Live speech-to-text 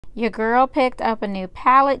Your girl picked up a new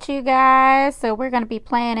palette, you guys. So we're going to be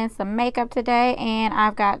playing in some makeup today. And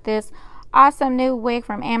I've got this awesome new wig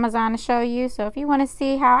from Amazon to show you. So if you want to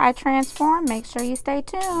see how I transform, make sure you stay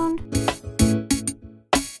tuned.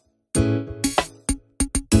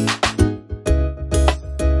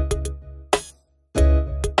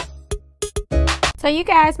 So you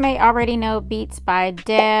guys may already know Beats by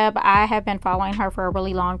Deb. I have been following her for a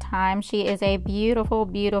really long time. She is a beautiful,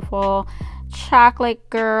 beautiful chocolate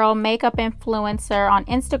girl makeup influencer on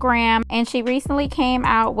Instagram, and she recently came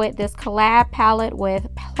out with this collab palette with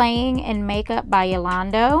Playing in Makeup by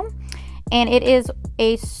Yolando, and it is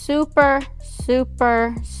a super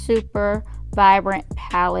vibrant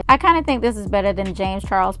palette. I kind of think this is better than James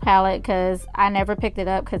Charles palette because I never picked it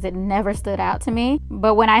up because it never stood out to me.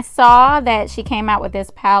 But when I saw that she came out with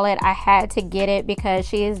this palette, I had to get it because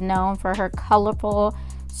she is known for her colorful,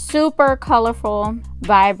 super colorful,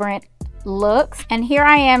 vibrant looks. And here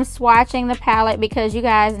I am swatching the palette because you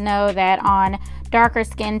guys know that on darker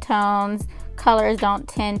skin tones, colors don't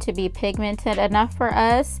tend to be pigmented enough for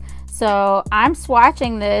us. So I'm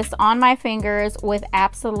swatching this on my fingers with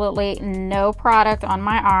absolutely no product on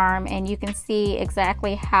my arm, and you can see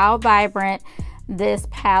exactly how vibrant this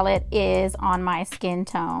palette is on my skin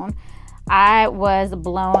tone. I was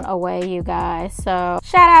blown away, you guys. So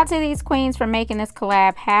shout out to these queens for making this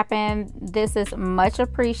collab happen. This is much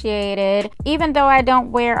appreciated. Even though I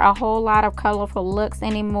don't wear a whole lot of colorful looks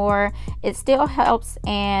anymore, it still helps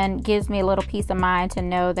and gives me a little peace of mind to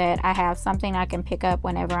know that I have something I can pick up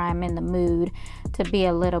whenever I'm in the mood to be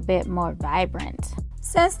a little bit more vibrant.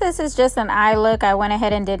 Since this is just an eye look, I went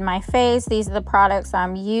ahead and did my face. These are the products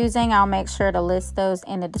I'm using. I'll make sure to list those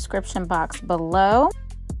in the description box below.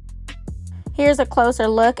 Here's a closer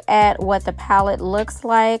look at what the palette looks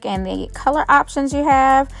like and the color options you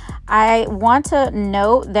have. I want to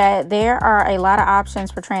note that there are a lot of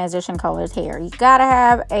options for transition colors here. You gotta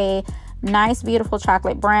have a nice, beautiful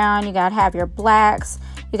chocolate brown. You gotta have your blacks.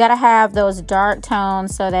 You gotta have those dark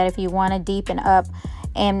tones so that if you want to deepen up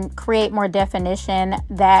and create more definition,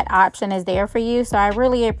 that option is there for you. So I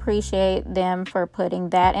really appreciate them for putting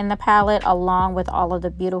that in the palette along with all of the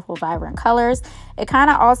beautiful vibrant colors. It kind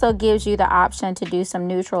of also gives you the option to do some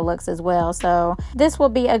neutral looks as well. So this will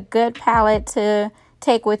be a good palette to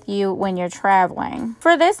take with you when you're traveling.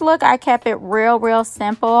 For this look, I kept it real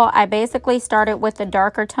simple. I basically started with the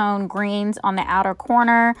darker tone greens on the outer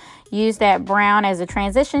corner, used that brown as a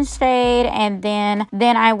transition shade, and then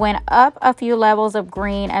I went up a few levels of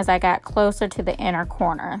green as I got closer to the inner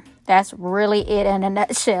corner. That's really it in a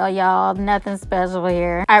nutshell, y'all. Nothing special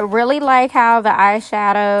here. I really like how the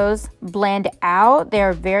eyeshadows blend out.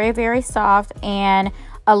 They're very soft, and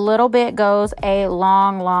a little bit goes a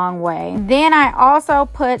long way. Then I also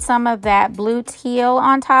put some of that blue teal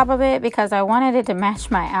on top of it because I wanted it to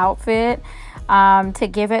match my outfit, to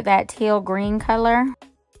give it that teal green color.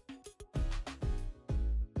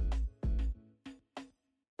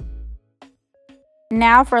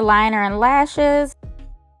 Now for liner and lashes.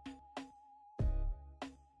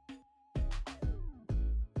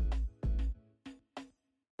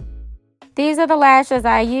 These are the lashes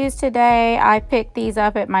I used today. I picked these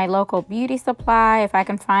up at my local beauty supply. If I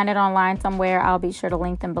can find it online somewhere, I'll be sure to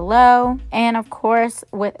link them below. And of course,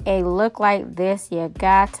 with a look like this, you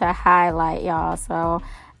got to highlight, y'all. So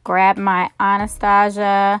grab my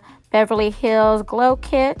Anastasia Beverly Hills Glow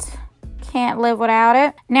Kit. Can't live without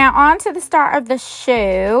it. Now on to the start of the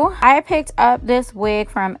shoe. I picked up this wig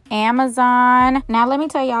from Amazon. Now let me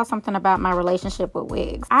tell y'all something about my relationship with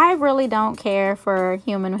wigs. I really don't care for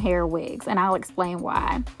human hair wigs, and I'll explain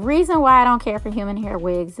why. The reason why I don't care for human hair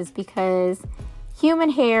wigs is because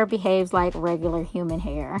human hair behaves like regular human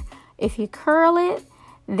hair. If you curl it,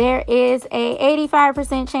 there is a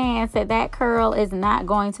 85% chance that that curl is not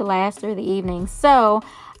going to last through the evening. So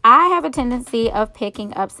I have a tendency of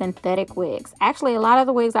picking up synthetic wigs. Actually, a lot of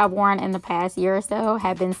the wigs I've worn in the past year or so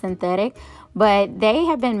have been synthetic, but they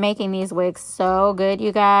have been making these wigs so good,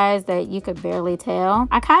 you guys, that you could barely tell.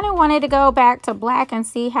 I kind of wanted to go back to black and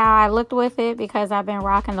see how I looked with it because I've been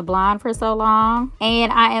rocking the blonde for so long,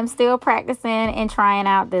 and I am still practicing and trying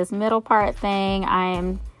out this middle part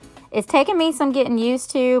thing. It's taken me some getting used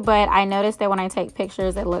to, but I noticed that when I take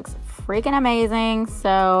pictures, it looks freaking amazing.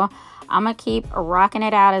 So I'm gonna keep rocking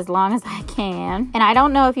it out as long as I can. And I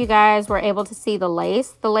don't know if you guys were able to see the lace.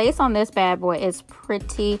 The lace on this bad boy is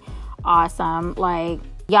pretty awesome. Like,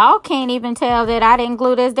 y'all can't even tell that I didn't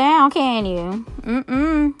glue this down, can you?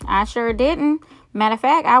 I sure didn't. Matter of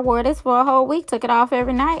fact, I wore this for a whole week, took it off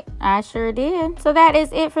every night. I sure did. So that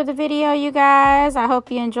is it for the video, you guys. I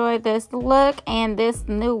hope you enjoyed this look and this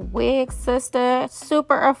new wig, sister.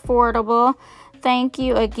 Super affordable. Thank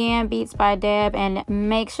you again, Beats by Deb, and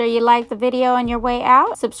make sure you like the video on your way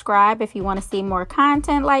out. Subscribe if you want to see more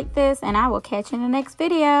content like this, and I will catch you in the next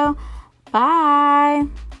video. Bye.